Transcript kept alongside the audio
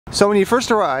So when you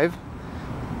first arrive,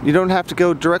 you don't have to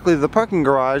go directly to the parking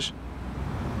garage.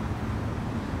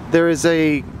 There is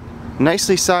a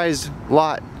nicely sized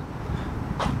lot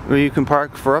where you can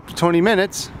park for up to 20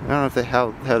 minutes. I don't know if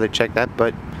how they check that,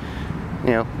 but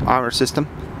you know, honor system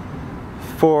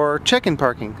for check-in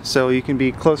parking, so you can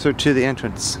be closer to the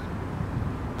entrance.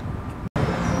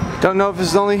 Don't know if this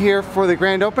is only here for the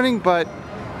grand opening, but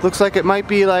looks like it might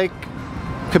be like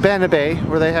Cabana Bay,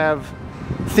 where they have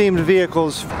themed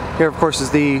vehicles. Here, of course, is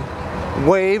the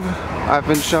Wave I've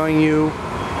been showing you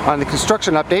on the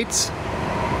construction updates.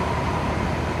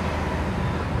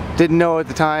 Didn't know at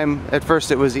the time, at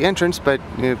first it was the entrance, but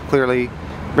it clearly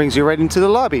brings you right into the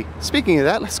lobby. Speaking of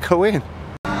that, let's go in.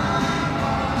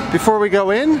 Before we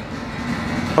go in,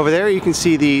 over there you can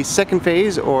see the second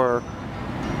phase, or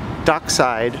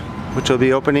dockside, which will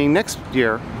be opening next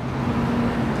year.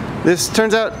 This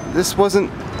turns out this wasn't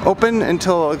open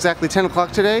until exactly 10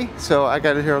 o'clock today, so I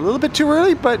got it here a little bit too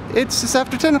early, but it's just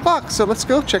after 10 o'clock, so let's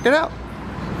go check it out.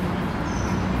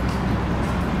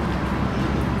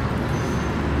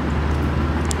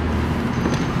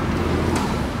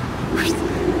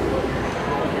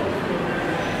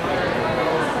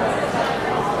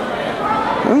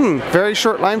 Very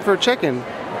short line for a check-in.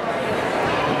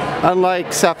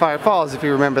 Unlike Sapphire Falls, if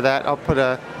you remember that. I'll put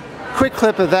a quick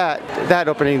clip of that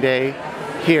opening day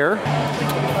here.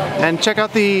 And check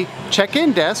out the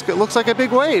check-in desk. It looks like a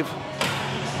big Wave.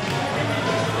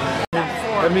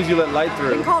 That means you let light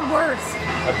through. Been called worse.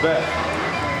 I bet.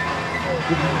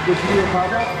 Did you do a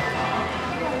progress?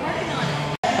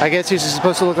 I guess these are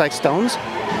supposed to look like stones.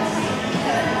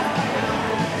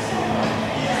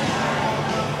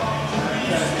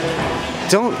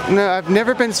 No, I've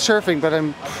never been surfing, but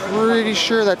I'm pretty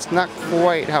sure that's not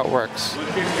quite how it works.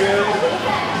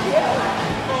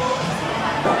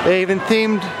 They even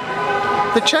themed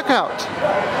the checkout.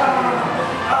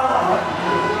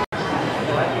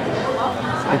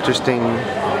 Interesting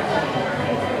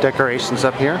decorations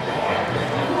up here.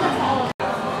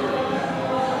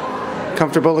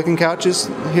 Comfortable looking couches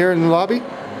here in the lobby.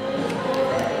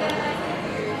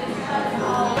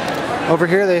 Over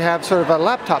here they have sort of a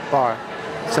laptop bar.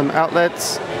 Some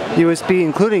outlets, USB,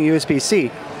 including USB-C,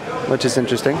 which is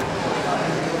interesting.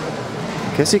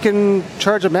 Guess you can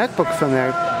charge a MacBook from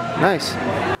there. Nice.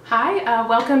 Hi,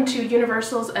 welcome to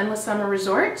Universal's Endless Summer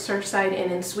Resort, Surfside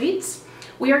Inn and Suites.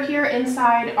 We are here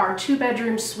inside our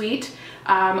 2-bedroom suite.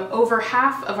 Over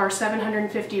half of our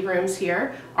 750 rooms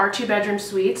here are 2-bedroom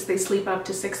suites. They sleep up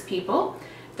to 6 people.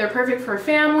 They're perfect for a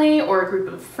family or a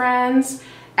group of friends.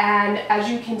 And as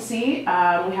you can see, we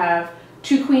have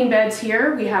 2 queen beds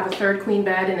here. We have a 3rd queen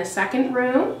bed in a 2nd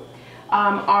room.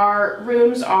 Our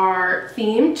rooms are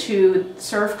themed to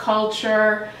surf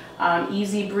culture,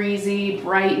 easy breezy,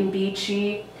 bright and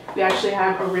beachy. We actually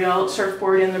have a real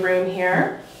surfboard in the room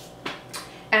here.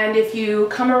 And if you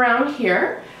come around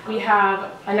here, we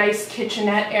have a nice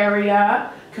kitchenette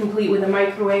area, complete with a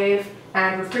microwave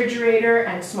and refrigerator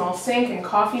and small sink and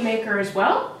coffee maker as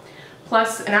well.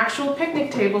 Plus an actual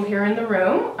picnic table here in the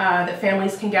room that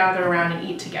families can gather around and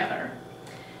eat together.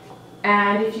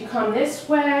 And if you come this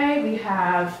way, we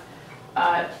have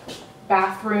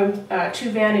bathroom, 2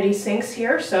 vanity sinks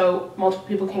here, so multiple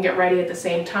people can get ready at the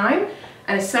same time,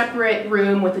 and a separate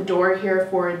room with a door here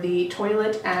for the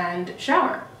toilet and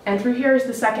shower. And through here is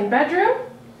the 2nd bedroom,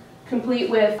 complete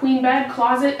with queen bed,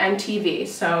 closet, and TV.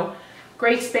 So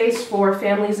great space for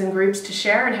families and groups to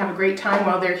share and have a great time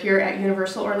while they're here at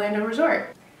Universal Orlando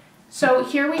Resort. So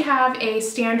here we have a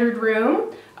standard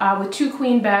room with 2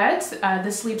 queen beds.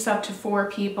 This sleeps up to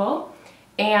 4 people.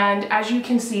 And as you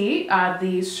can see,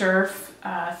 the surf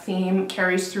theme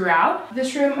carries throughout.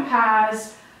 This room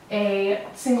has a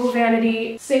single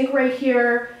vanity sink right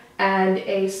here and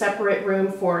a separate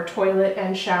room for toilet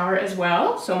and shower as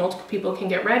well, so multiple people can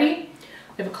get ready.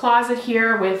 We have a closet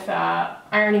here with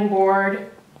ironing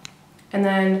board, and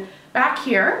then back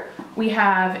here we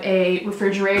have a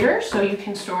refrigerator so you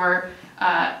can store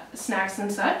snacks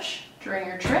and such during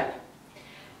your trip,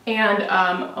 and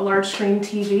a large screen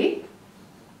TV.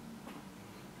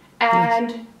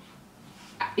 And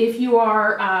if you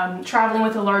are traveling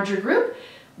with a larger group,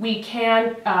 we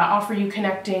can offer you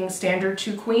connecting standard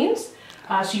 2 queens,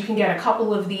 so you can get a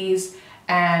couple of these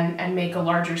and make a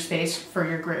larger space for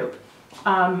your group.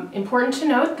 Important to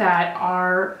note that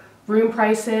our room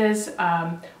prices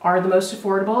are the most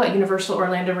affordable at Universal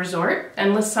Orlando Resort.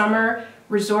 Endless Summer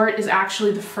Resort is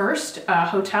actually the first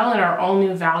hotel in our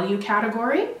all-new value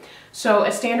category. So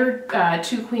a standard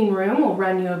 2-queen room will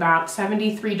run you about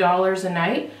 $73 a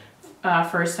night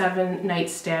for a 7-night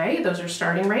stay. Those are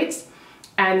starting rates.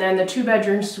 And then the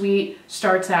 2-bedroom suite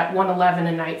starts at $111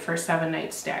 a night for a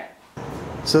 7-night stay.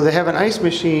 So they have an ice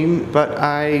machine, but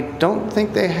I don't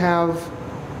think they have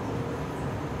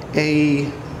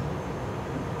a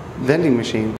vending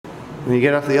machine. When you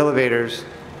get off the elevators,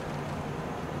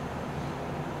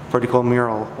 pretty cool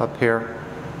mural up here.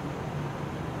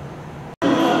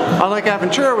 Unlike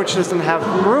Aventura, which doesn't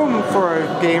have room for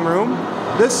a game room,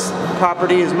 this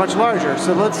property is much larger.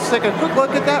 So let's take a quick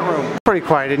look at that room. Pretty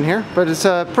quiet in here, but it's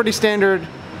a pretty standard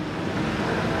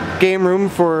game room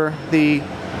for the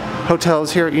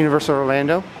hotels here at Universal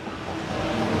Orlando.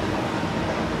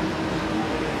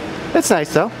 It's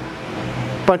nice though.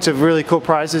 Bunch of really cool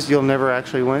prizes you'll never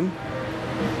actually win.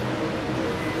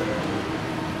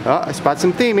 Oh, I spot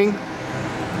some theming.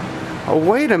 Oh,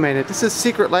 wait a minute. This is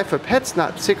Secret Life of Pets,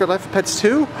 not Secret Life of Pets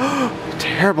 2?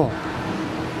 Terrible.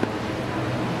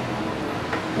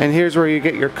 And here's where you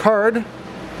get your card.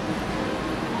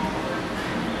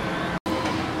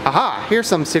 Aha, here's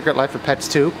some Secret Life of Pets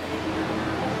 2.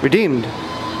 Redeemed.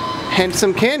 And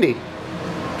some candy.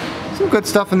 Some good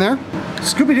stuff in there.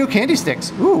 Scooby-Doo candy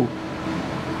sticks. Ooh.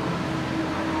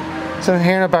 Some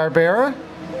Hanna-Barbera.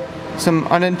 Some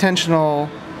unintentional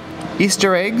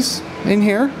Easter eggs in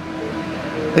here.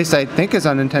 At least I think it's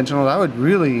unintentional. That would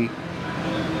really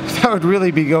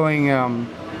be going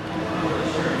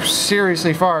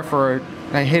seriously far for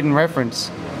a hidden reference.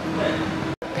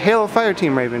 Halo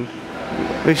Fireteam Raven.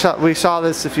 We saw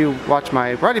this, if you watch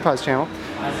my Variety Paws channel,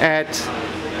 at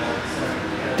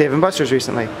Dave & Buster's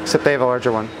recently, except they have a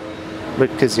larger one.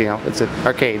 Because, you know, it's an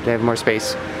arcade, they have more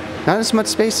space. Not as much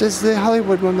space as the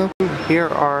Hollywood one though. Here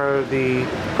are the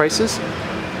prices.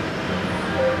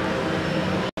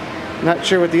 Not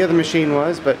sure what the other machine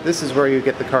was, but this is where you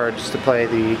get the cards to play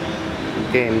the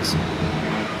games.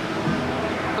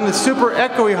 On the super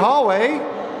echoey hallway,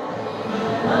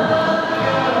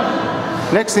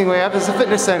 next thing we have is the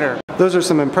fitness center. Those are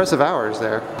some impressive hours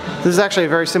there. This is actually a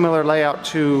very similar layout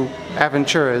to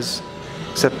Aventura's,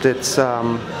 except it's a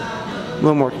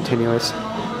little more continuous.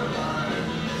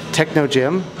 Techno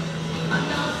Gym.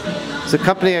 It's a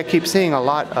company I keep seeing a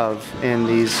lot of in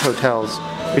these hotels.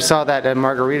 We saw that at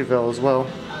Margaritaville as well.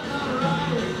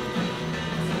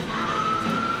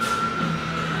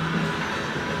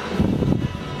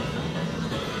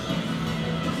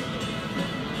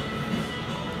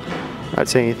 Not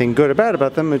saying anything good or bad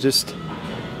about them, it's just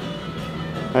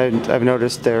I've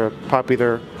noticed they're a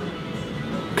popular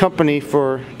company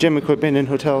for gym equipment in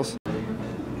hotels.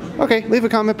 Okay, leave a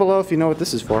comment below if you know what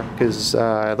this is for, because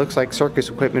it looks like circus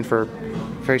equipment for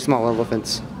very small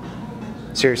elephants.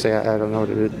 Seriously, I don't know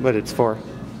what it's for.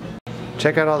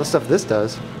 Check out all the stuff this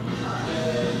does.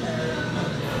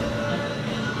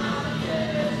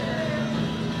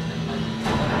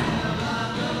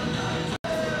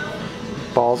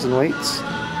 Balls and weights.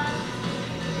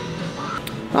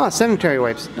 Ah, sanitary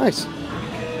wipes. Nice.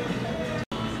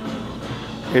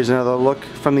 Here's another look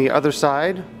from the other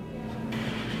side.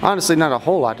 Honestly, not a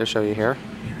whole lot to show you here,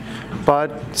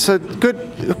 but it's a good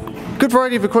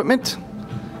variety of equipment,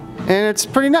 and it's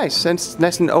pretty nice. And it's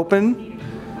nice and open,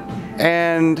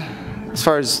 and as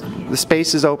far as the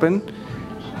space is open,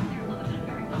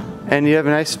 and you have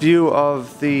a nice view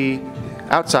of the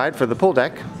outside for the pool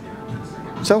deck.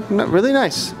 So really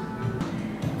nice.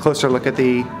 Closer look at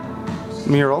the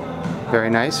mural. Very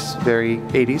nice, very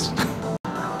 80s.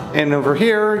 And over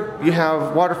here you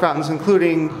have water fountains,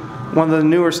 including one of the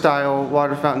newer style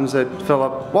water fountains that fill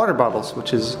up water bottles,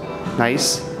 which is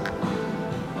nice.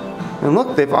 And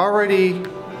look, they've already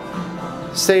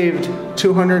saved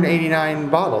 289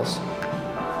 bottles.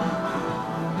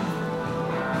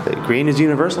 The green is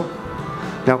universal.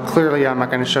 Now clearly I'm not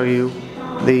going to show you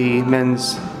the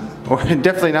men's, or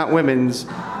definitely not women's,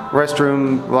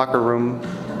 restroom, locker room.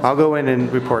 I'll go in and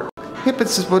report. Yep,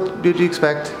 it's what you'd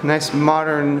expect. Nice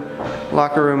modern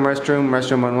locker room,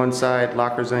 restroom on one side,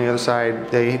 lockers on the other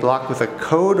side. They lock with a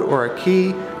code or a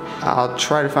key. I'll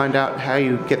try to find out how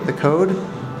you get the code.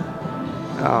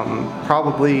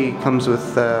 Probably comes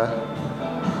with a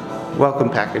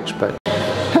welcome package, but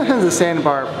the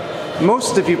sandbar,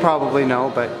 most of you probably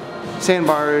know, but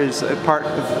sandbar is a part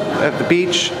of the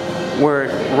beach where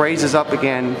it raises up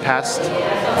again past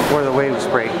where the waves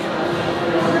break.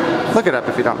 Look it up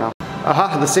if you don't know.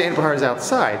 Aha, the sandbar is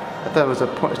outside. I thought it was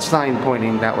a sign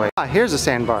pointing that way. Ah, here's a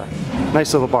sandbar.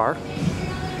 Nice little bar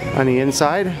on the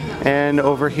inside. And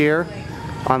over here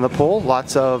on the pole,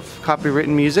 lots of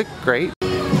copywritten music. Great.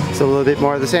 So a little bit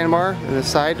more of the sandbar and the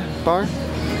side bar.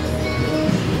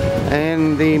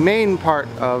 And the main part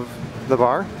of the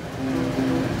bar.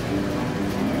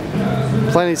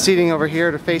 Plenty of seating over here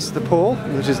to face the pool,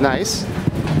 which is nice.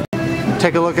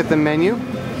 Take a look at the menu.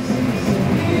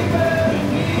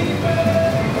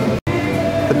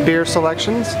 The beer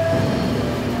selections.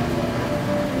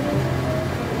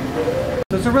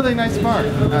 So it's a really nice bar.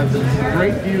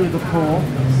 Great view of the pool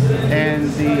and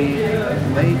the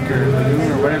lake or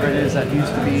lagoon or whatever it is that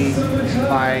used to be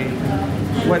by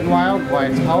Wet n Wild, why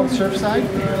it's called Surfside.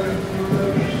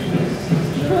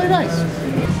 Really nice.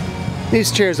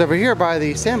 These chairs over here by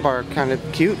the sandbar are kind of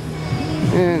cute.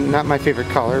 Not my favorite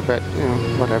color, but you know,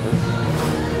 whatever.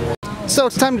 So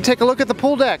it's time to take a look at the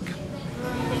pool deck.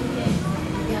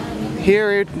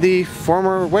 Here at the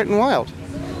former Wet n Wild.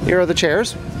 Here are the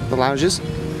chairs, the lounges.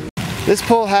 This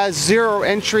pool has zero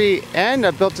entry and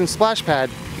a built-in splash pad.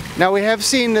 Now we have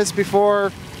seen this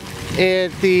before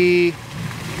at the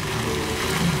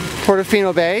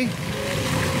Portofino Bay,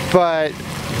 but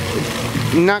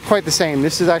not quite the same.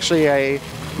 This is actually a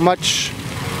much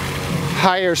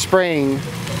higher spraying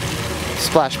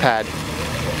splash pad.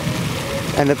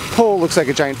 And the pool looks like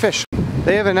a giant fish.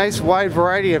 They have a nice wide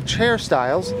variety of chair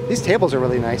styles. These tables are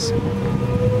really nice.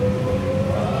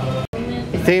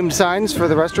 Themed signs for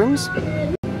the restrooms.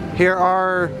 Here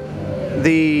are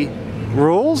the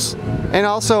rules and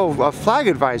also a flag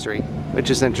advisory, which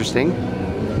is interesting.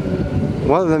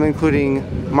 One of them including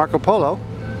Marco Polo.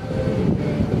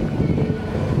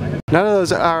 None of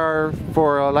those are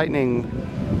for lightning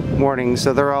warnings,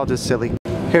 so they're all just silly.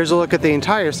 Here's a look at the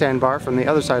entire sandbar from the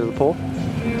other side of the pool.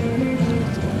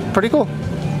 Pretty cool.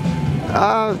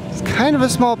 It's kind of a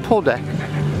small pool deck.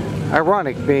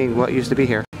 Ironic being what used to be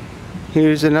here.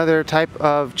 Here's another type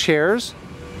of chairs.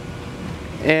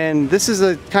 And this is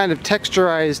a kind of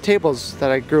texturized tables that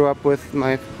I grew up with.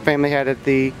 My family had at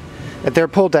their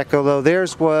pool deck, although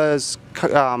theirs was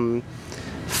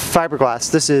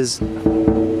fiberglass. This is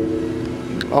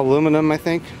aluminum, I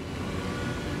think.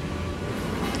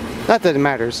 Not that it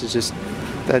matters, it's just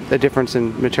a difference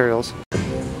in materials.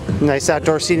 Nice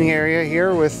outdoor seating area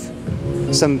here with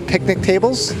some picnic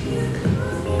tables.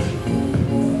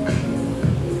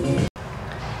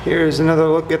 Here's another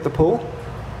look at the pool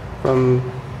from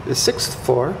the 6th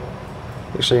floor.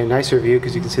 Actually a nicer view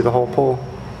because you can see the whole pool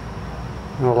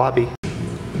in the lobby.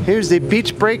 Here's the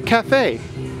Beach Break Cafe.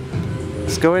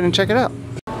 Let's go in and check it out.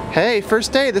 Hey,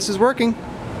 first day, this is working.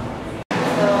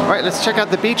 Alright, let's check out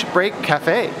the Beach Break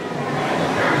Cafe.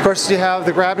 Of course you have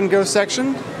the grab and go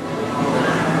section.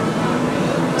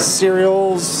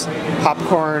 Cereals,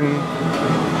 popcorn,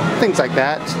 things like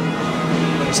that.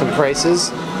 Some prices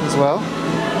as well.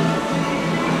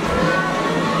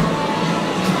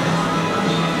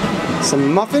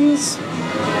 Some muffins.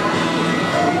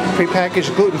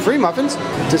 Prepackaged gluten-free muffins.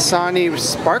 Dasani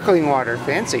sparkling water,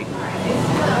 fancy.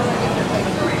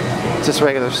 Just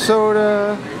regular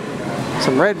soda.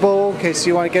 Some Red Bull in case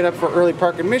you want to get up for early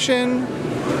park admission.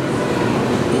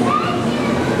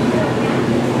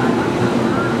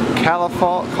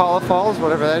 Caulifalls,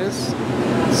 whatever that is.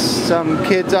 Some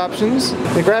kids options.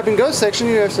 The grab and go section,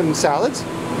 you have some salads.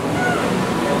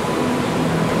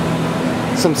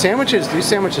 Some sandwiches. These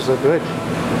sandwiches look good.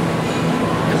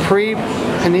 Capri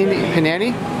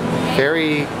panini.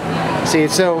 Very. See,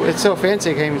 it's so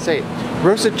fancy I can't even say it.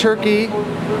 Roasted turkey.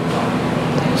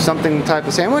 Something type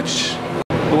of sandwich.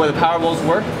 The way the Power Bowls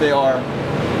work, they are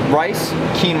rice,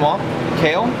 quinoa,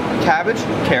 kale, cabbage,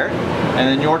 carrot, and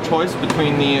then your choice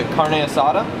between the carne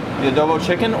asada, the adobo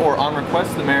chicken, or on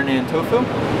request the marinated tofu.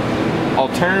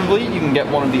 Alternatively, you can get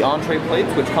one of the entree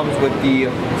plates, which comes with the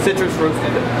citrus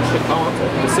roasted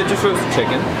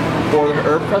chicken or the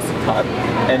herb crusted cut,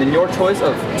 and then your choice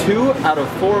of 2 out of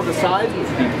 4 of the sides, which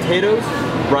would be potatoes,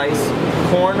 rice,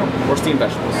 corn, or steamed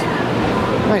vegetables.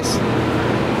 Nice.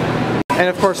 And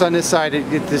of course on this side,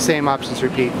 the same options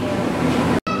repeat.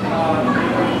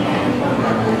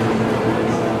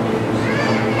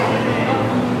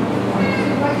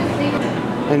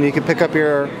 And you can pick up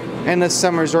your Endless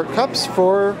Summer Resort cups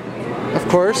for, of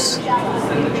course,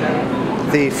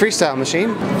 the freestyle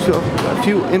machine. So a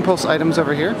few impulse items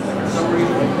over here.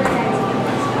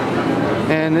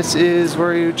 And this is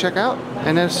where you check out,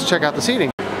 and let's check out the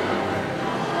seating.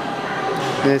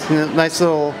 It's a nice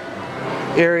little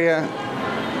area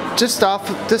just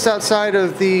outside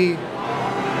of the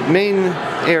main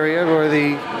area where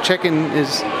the check-in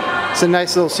is. It's a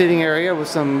nice little seating area with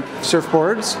some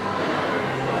surfboards.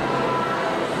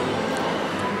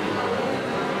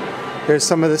 There's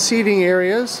some of the seating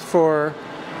areas for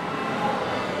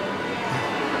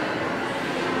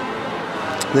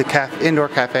the indoor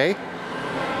cafe.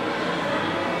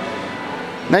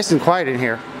 Nice and quiet in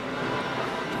here.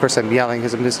 Of course I'm yelling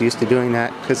because I'm just used to doing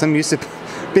that, because I'm used to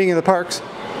being in the parks.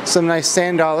 Some nice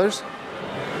sand dollars.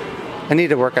 I need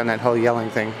to work on that whole yelling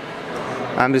thing.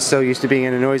 I'm just so used to being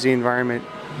in a noisy environment.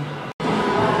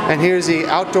 And here's the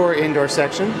outdoor-indoor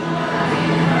section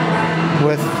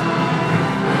with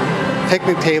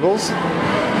picnic tables.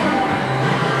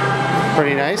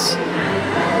 Pretty nice.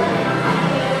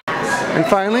 And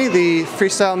finally, the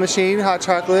freestyle machine, hot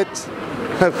chocolate.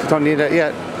 Don't need that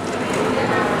yet.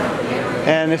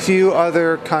 And a few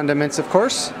other condiments, of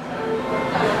course.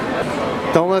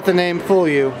 Don't let the name fool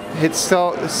you. It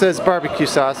says barbecue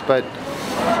sauce, but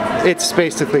it's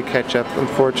basically ketchup,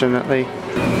 unfortunately.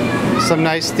 Some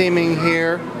nice theming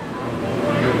here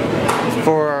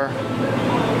for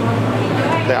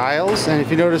the aisles, and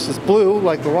if you notice, it's blue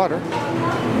like the water.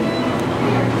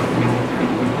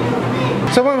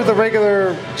 So I went with a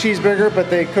regular cheeseburger, but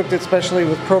they cooked it specially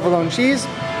with provolone cheese,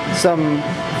 some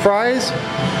fries,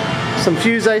 some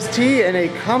fused iced tea, and a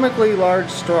comically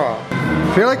large straw.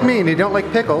 If you're like me and you don't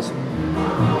like pickles,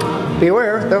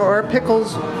 beware, there are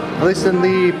pickles, at least in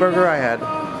the burger I had.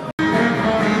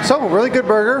 So, really good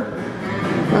burger.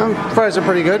 Fries are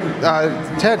pretty good. It's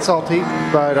a tad salty,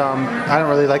 but I don't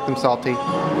really like them salty.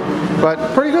 But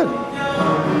pretty good.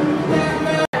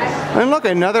 And look,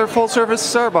 another full-service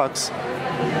Starbucks.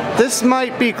 This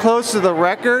might be close to the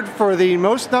record for the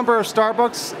most number of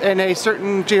Starbucks in a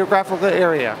certain geographical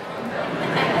area.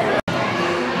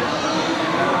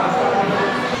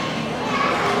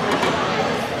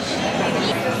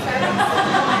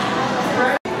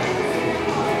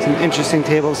 Some interesting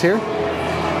tables here.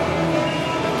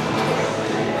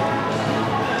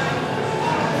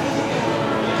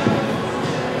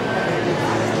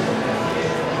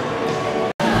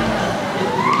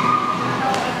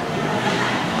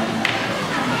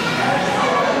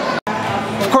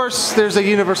 Of course, there's a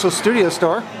Universal Studio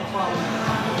store.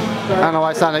 I don't know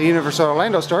why it's not a Universal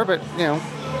Orlando store, but you know.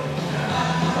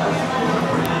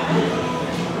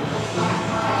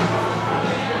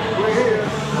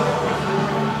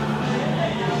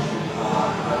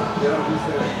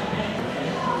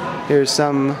 Here's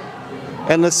some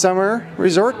Endless Summer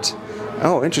Resort.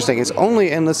 Oh, interesting. It's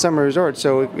only Endless Summer Resort,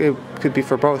 so it could be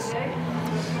for both.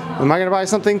 Am I going to buy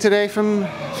something today from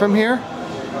here?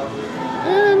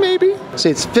 Maybe. See,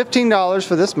 it's $15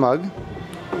 for this mug,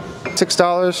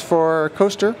 $6 for a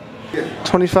coaster,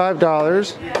 $25,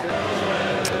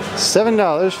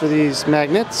 $7 for these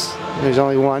magnets. There's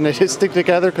only one. They just stick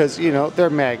together because, you know, they're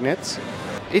magnets.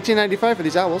 $18.95 for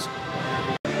these owls.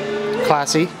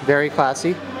 Classy, very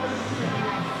classy.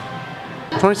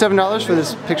 $27 for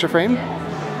this picture frame.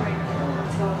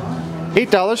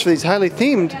 $8 for these highly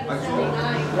themed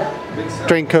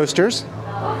drink coasters.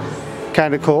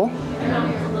 Kind of cool.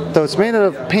 Though it's made out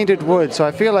of painted wood, so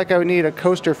I feel like I would need a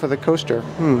coaster for the coaster.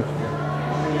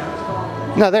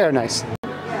 No, they are nice.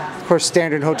 Of course,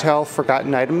 standard hotel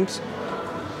forgotten items.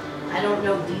 I don't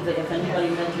know, Diva, if anybody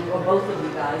mentioned, or both of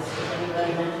you guys, if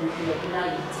anybody mentioned to at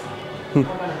night. We're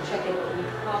going to check it, but we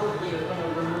probably are going to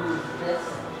remove this,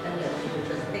 and then we can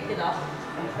just pick it up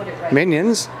and put it right.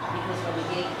 Minions. Because when the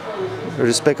gate closes, Or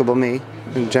Despicable Me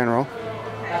in general.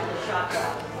 that's the shot.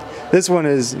 This one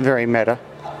is very meta.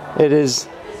 It is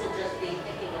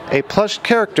a plush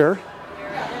character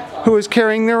who is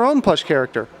carrying their own plush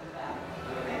character.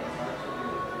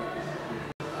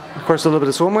 Of course, a little bit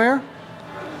of swimwear.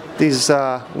 These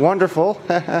wonderful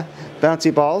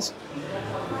bouncy balls.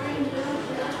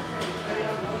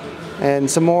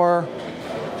 And some more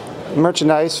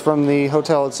merchandise from the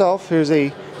hotel itself. Here's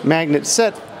a magnet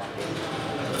set,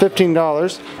 $15.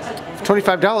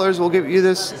 $25 will give you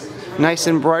this nice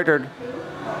embroidered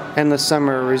Endless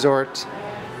Summer Resort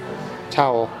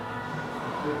towel.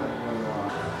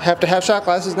 Half to half shot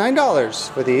glasses, $9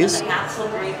 for these. And the hat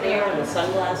slip right there, and the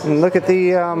sunglasses. And look at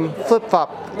the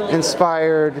flip-flop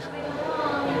inspired.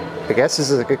 I guess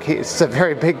this is a good key. It's a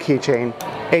very big keychain.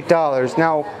 $8.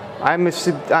 Now,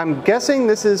 I'm guessing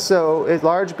this is so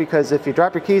large because if you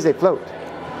drop your keys, they float.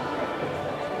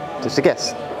 Just a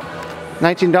guess.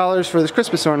 $19 for this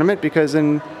Christmas ornament because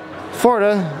in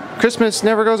Florida, Christmas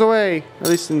never goes away, at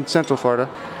least in Central Florida.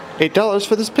 $8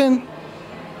 for this pin.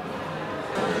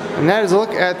 And that is a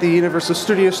look at the Universal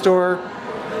Studio Store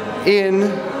in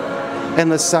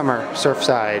Endless Summer,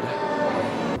 Surfside.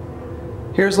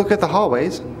 Here's a look at the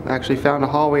hallways. I actually found a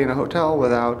hallway in a hotel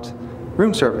without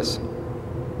room service.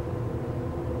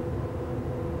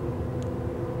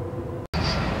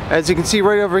 As you can see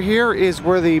right over here is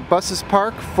where the buses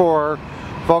park for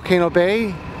Volcano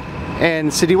Bay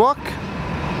and City Walk.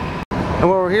 And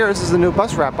over here, this is the new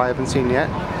bus wrap I haven't seen yet.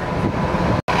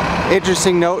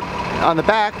 Interesting note, on the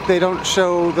back they don't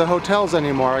show the hotels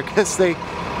anymore. I guess they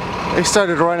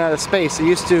started to run out of space. They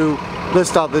used to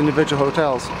list all the individual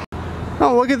hotels.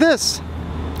 Oh, look at this!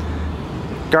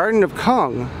 Garden of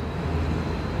Kong.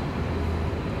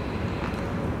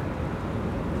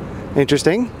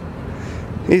 Interesting.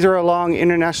 These are along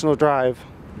International Drive.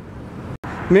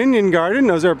 Minion Garden,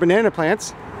 those are banana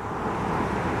plants.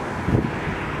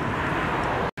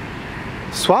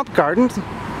 Swamp Garden,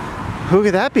 who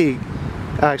could that be?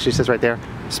 Actually, it says right there.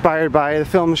 Inspired by the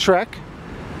film Shrek.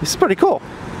 This is pretty cool.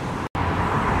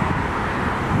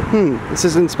 This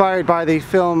is inspired by the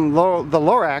film The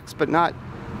Lorax, but not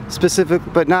specific,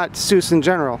 but not Seuss in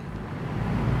general.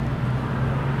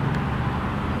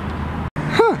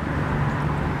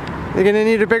 They're gonna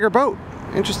need a bigger boat.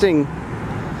 Interesting.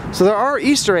 So there are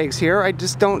Easter eggs here. I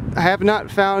have not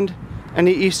found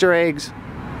any Easter eggs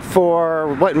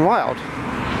for Wet n Wild.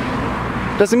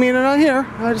 Doesn't mean they're not here.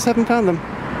 I just haven't found them.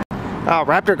 Oh,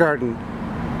 Raptor Garden.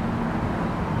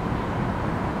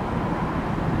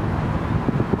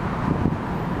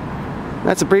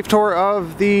 That's a brief tour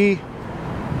of the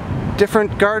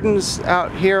different gardens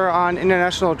out here on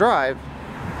International Drive.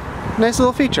 Nice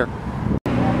little feature.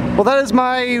 Well, that is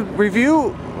my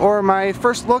review, or my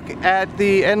first look at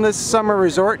the Endless Summer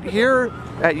Resort here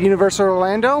at Universal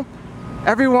Orlando.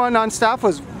 Everyone on staff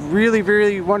was really,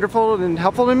 really wonderful and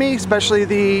helpful to me, especially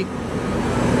the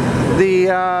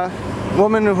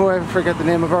woman who I forget the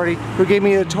name of already, who gave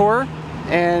me a tour,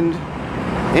 and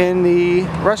in the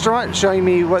restaurant showing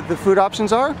me what the food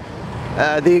options are.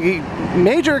 The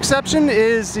major exception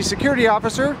is the security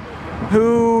officer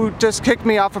who just kicked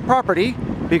me off of property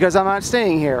because I'm not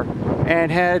staying here, and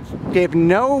gave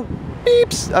no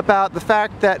beeps about the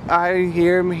fact that I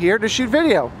am here to shoot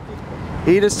video.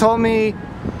 He just told me in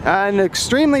an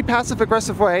extremely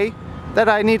passive-aggressive way that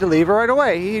I need to leave right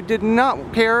away. He did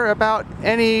not care about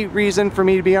any reason for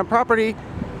me to be on property.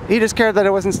 He just cared that I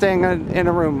wasn't staying in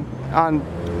a room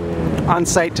on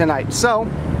site tonight. So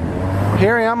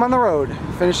here I am on the road,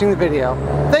 finishing the video.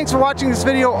 Thanks for watching this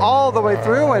video all the way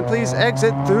through, and please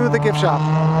exit through the gift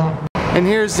shop. And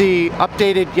here's the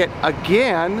updated yet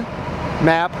again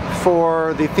map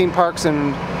for the theme parks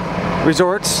and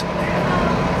resorts.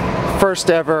 First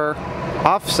ever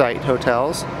off-site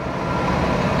hotels.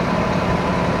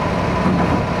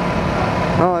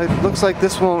 Well, it looks like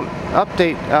this won't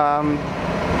update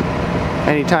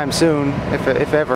anytime soon, if ever.